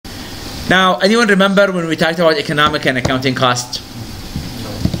Now, anyone remember when we talked about economic and accounting cost?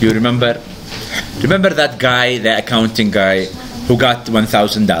 You remember? Remember that guy, the accounting guy, who got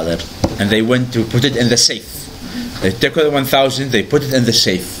 $1,000 and they went to put it in the safe. They took the 1,000, they put it in the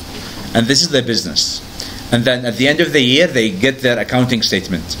safe. And this is their business. And then at the end of the year, they get their accounting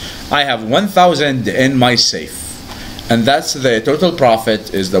statement. I have 1,000 in my safe. And that's the total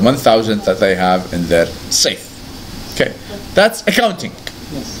profit is the 1,000 that they have in their safe. Okay, that's accounting.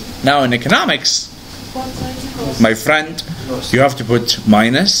 Yes. Now in economics, my friend, you have to put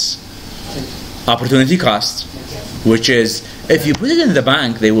minus opportunity cost, which is if you put it in the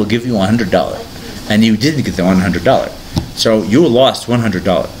bank, they will give you $100, and you didn't get the $100, so you lost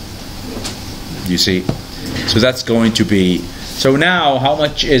 $100. You see, so that's going to be. So now, how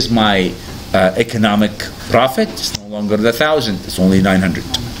much is my economic profit? It's no longer the 1,000; it's only 900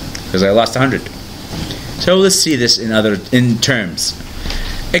 because I lost 100. So let's see this in terms.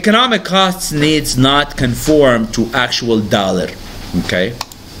 Economic costs needs not conform to actual dollar. Okay.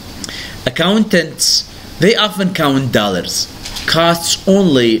 Accountants, they often count dollars, costs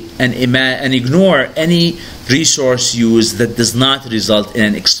only, and ignore any resource use that does not result in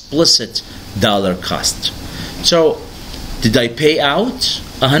an explicit dollar cost. So, did I pay out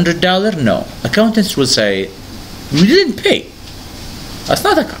 $100? No. Accountants will say, we didn't pay. That's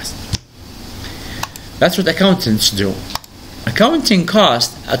not a cost. That's what accountants do. Accounting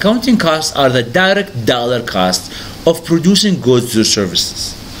costs are the direct dollar cost of producing goods or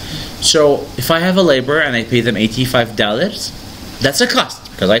services. So if I have a laborer and I pay them $85, that's a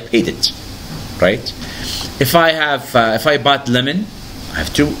cost because I paid it, right? If I bought lemon, I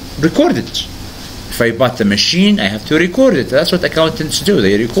have to record it. If I bought the machine, I have to record it. That's what accountants do,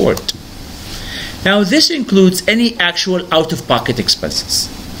 they record. Now this includes any actual out-of-pocket expenses.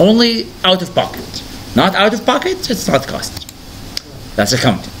 Only out-of-pocket. Not out-of-pocket, it's not cost. That's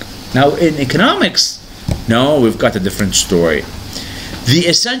accounting. Now in economics, no, we've got a different story. The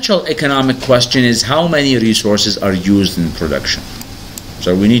essential economic question is how many resources are used in production.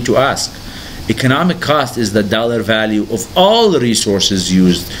 So we need to ask, economic cost is the dollar value of all resources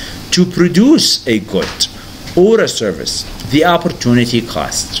used to produce a good or a service, the opportunity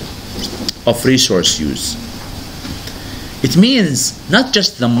cost of resource use. It means not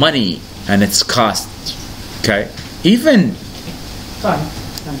just the money and its cost, okay? Even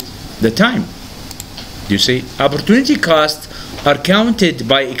the time. You see, opportunity costs are counted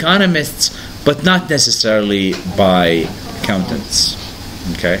by economists, but not necessarily by accountants.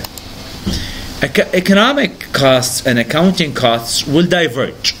 Okay. Economic costs and accounting costs will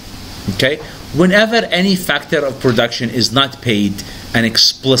diverge. Okay. Whenever any factor of production is not paid an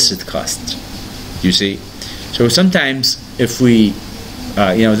explicit cost. You see. So sometimes, if we,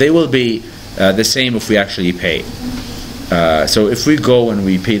 they will be the same if we actually pay. So if we go and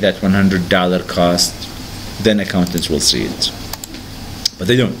we pay that $100 cost, then accountants will see it. But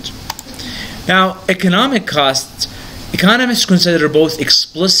they don't. Now, economic costs, economists consider both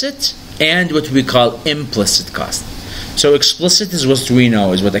explicit and what we call implicit cost. So explicit is what we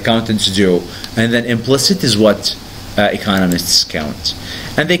know, is what accountants do, and then implicit is what economists count.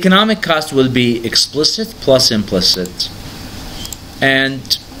 And the economic cost will be explicit plus implicit. And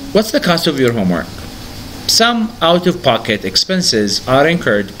what's the cost of your homework? Some out-of-pocket expenses are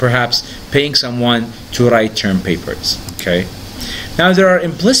incurred, perhaps paying someone to write term papers. Okay. Now there are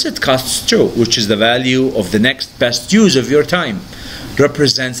implicit costs too, which is the value of the next best use of your time.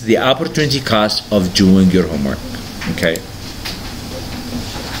 Represents the opportunity cost of doing your homework. Okay.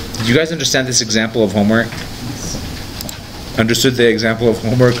 Did you guys understand this example of homework? Understood the example of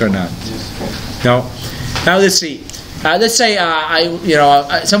homework or not? No. Now let's see. Let's say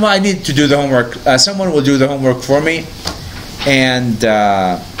I need to do the homework. Someone will do the homework for me, and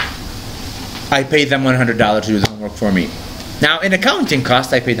I pay them $100 to do the homework for me. Now, in accounting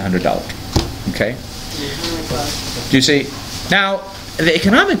cost, I paid $100. Okay? Do you see? Now, the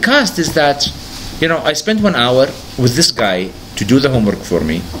economic cost is that, I spent 1 hour with this guy to do the homework for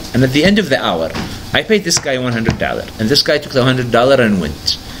me, and at the end of the hour, I paid this guy $100, and this guy took the $100 and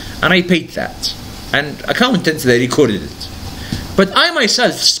went, and I paid that. And accountants, they recorded it. But I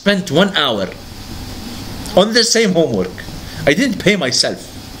myself spent 1 hour on the same homework. I didn't pay myself.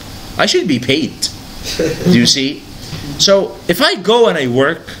 I should be paid. Do you see? So if I go and I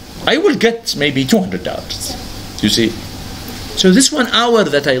work, I will get maybe $200. Do you see? So this 1 hour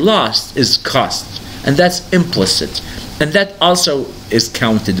that I lost is cost, and that's implicit, and that also is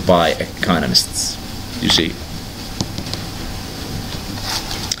counted by economists. You see?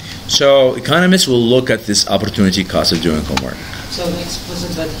 So economists will look at this opportunity cost of doing homework. So the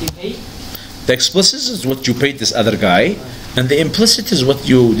explicit that he paid? The explicit is what you paid this other guy, And the implicit is what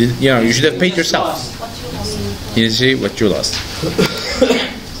you should have paid yourself. You see what you lost.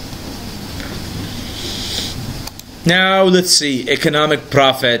 Now let's see economic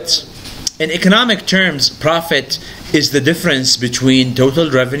profit. In economic terms, profit is the difference between total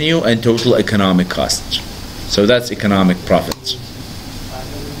revenue and total economic cost. So that's economic profit.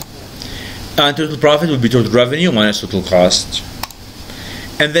 And total profit will be total revenue minus total cost.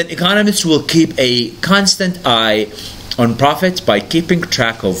 And then economists will keep a constant eye on profit by keeping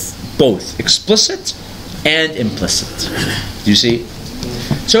track of both explicit and implicit. You see?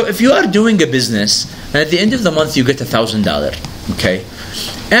 So if you are doing a business and at the end of the month you get $1,000, okay?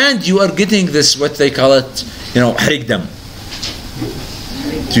 And you are getting this, what they call it, harigdam.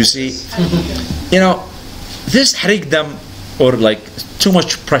 Do you see? This harigdam, or like too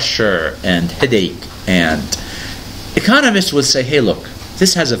much pressure and headache, and economists will say, hey look,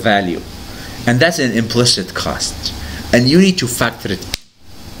 this has a value, and that's an implicit cost, and you need to factor it.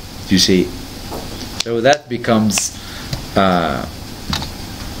 Do you see? So that becomes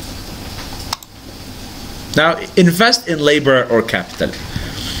now invest in labor or capital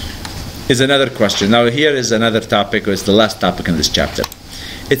is another question. Now here is another topic, or it's the last topic in this chapter.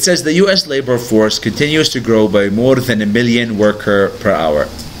 It says the U.S. labor force continues to grow by more than 1 million workers per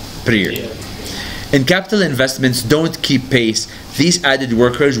year. And capital investments don't keep pace. These added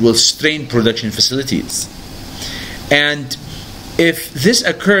workers will strain production facilities. And if this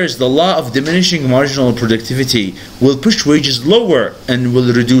occurs, the law of diminishing marginal productivity will push wages lower and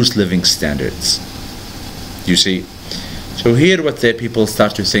will reduce living standards. You see? So here what the people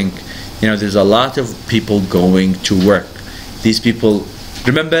start to think, there's a lot of people going to work. These people,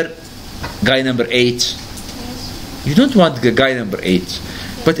 remember guy number 8? You don't want guy number 8.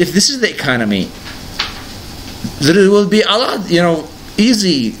 But if this is the economy, there will be a lot,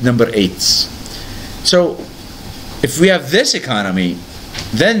 easy number 8s. So if we have this economy,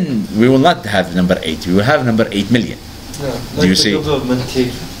 then we will not have number 8. We will have number 8 million. Do you see?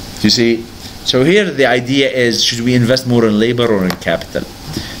 Do you see? So here the idea is, should we invest more in labor or in capital?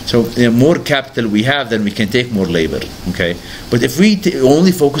 So more capital we have, then we can take more labor. Okay, but if we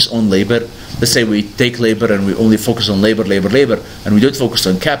only focus on labor, let's say we take labor and we only focus on labor, and we don't focus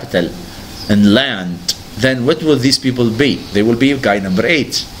on capital and land, then what will these people be? They will be guy number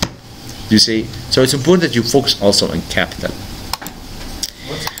 8. You see? So it's important that you focus also on capital.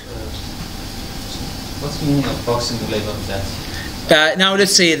 What's the meaning of focusing on labor and that? Now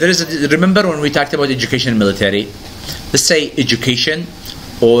let's say remember when we talked about education and military? Let's say education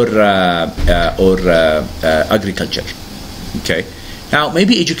or agriculture. Okay. Now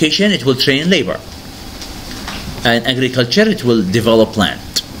maybe education, it will train labor, and agriculture, it will develop land.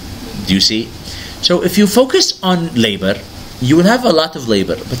 Do you see? So if you focus on labor, you will have a lot of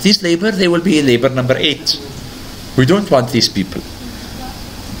labor, but this labor, they will be labor number 8. We don't want these people.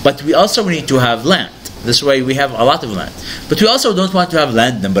 But we also need to have land. This way we have a lot of land. But we also don't want to have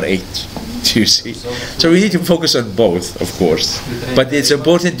land number 8. Do you see? So we need to focus on both, of course. But it's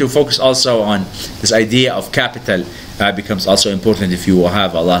important to focus also on this idea of capital. Becomes also important if you will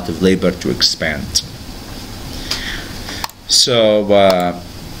have a lot of labor to expand. So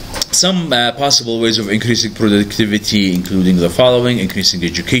some possible ways of increasing productivity, including the following: increasing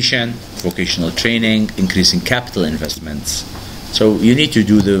education, vocational training, increasing capital investments. So you need to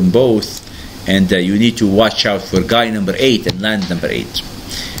do them both, and you need to watch out for guy number 8 and land number 8.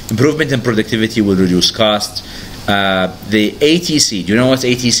 Improvement in productivity will reduce cost. The ATC, do you know what's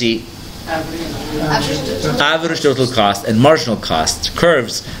ATC? Average total cost and marginal cost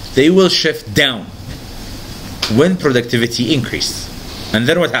curves, they will shift down when productivity increases. And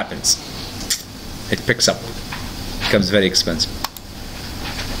then what happens? It picks up. It becomes very expensive.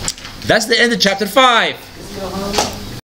 That's the end of chapter 5.